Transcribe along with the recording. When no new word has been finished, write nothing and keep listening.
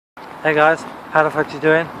Hey guys, how the fuck you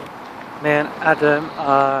doing? Me and Adam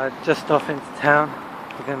are just off into town.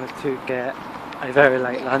 We're going to get a very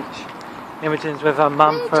late lunch. Imogen's with her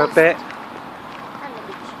mum for a bit.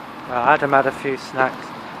 Well, Adam had a few snacks,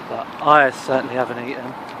 but I certainly haven't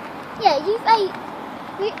eaten. Yeah, you've ate.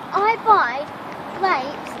 I buy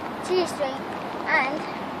grapes, chili string, and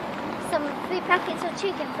some 3 packets of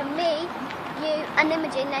chicken for me, you, and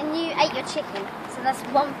Imogen, and you ate your chicken. So that's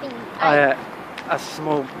one thing. I ate a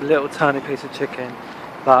small, little, tiny piece of chicken,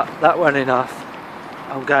 but that wasn't enough.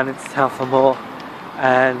 I'm going into town for more,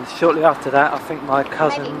 and shortly after that, I think my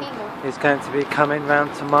cousin is going to be coming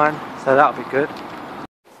round to mine, so that'll be good.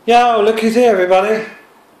 Yo, look who's here, everybody!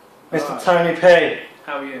 Mr. Tony P.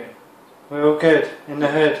 How are you? We're all good in the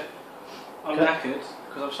hood. I'm knackered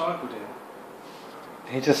because I've cycled here.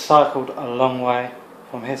 He just cycled a long way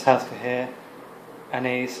from his house to here, and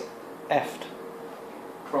he's effed.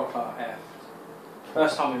 Proper effed.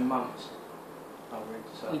 First time in months. I'll read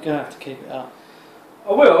this out. You're going to have to keep it up.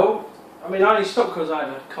 I will. I mean, I only stopped because I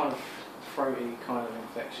had a kind of throaty kind of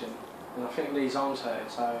infection, and I think Lee's arms hurting,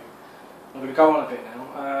 so I'm going to go on a bit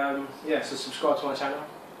now. Yeah, so subscribe to my channel,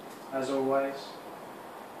 as always.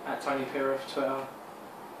 At Tony Piroth, Twitter.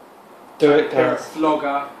 Do it, guys.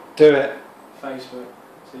 Vlogger. Do it. Facebook.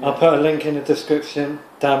 So, yeah. I'll put a link in the description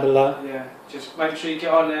down below. Yeah, just make sure you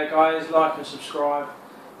get on there, guys. Like and subscribe.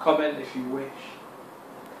 Comment if you wish.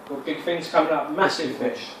 Got big things coming up. Massive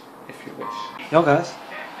fish. If you wish. Yo guys,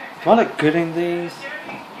 do I look good in these?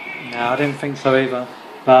 No, I didn't think so either.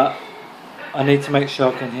 But I need to make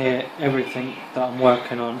sure I can hear everything that I'm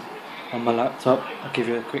working on my laptop. I'll give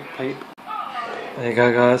you a quick peep. There you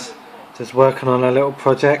go guys. Just working on a little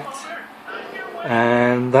project.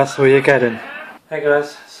 And that's what you're getting. Hey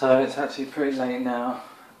guys, so it's actually pretty late now.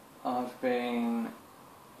 I've been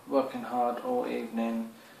working hard all evening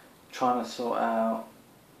trying to sort out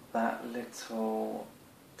that little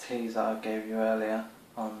tease that I gave you earlier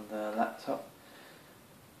on the laptop.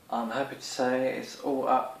 I'm happy to say it's all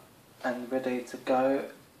up and ready to go,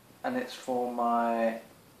 and it's for my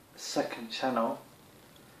second channel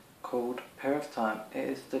called Piroth Time. It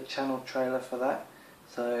is the channel trailer for that,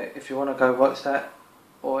 so if you want to go watch that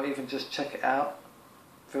or even just check it out,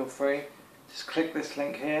 feel free. Just click this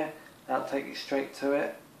link here, that'll take you straight to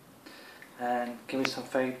it, and give me some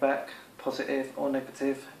feedback, positive or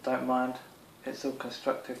negative, don't mind. It's all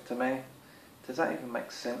constructive to me. Does that even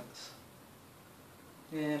make sense?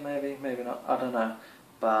 Yeah, maybe, maybe not, I don't know.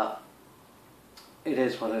 But it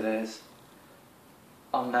is what it is.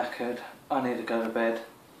 I'm knackered, I need to go to bed.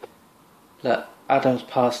 Look, Adam's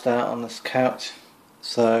passed out on this couch,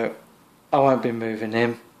 so I won't be moving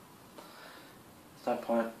him. There's no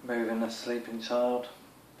point moving a sleeping child,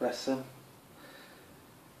 bless him.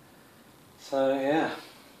 So yeah,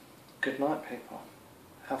 good night people.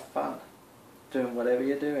 Have fun doing whatever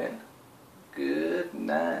you're doing. Good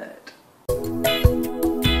night.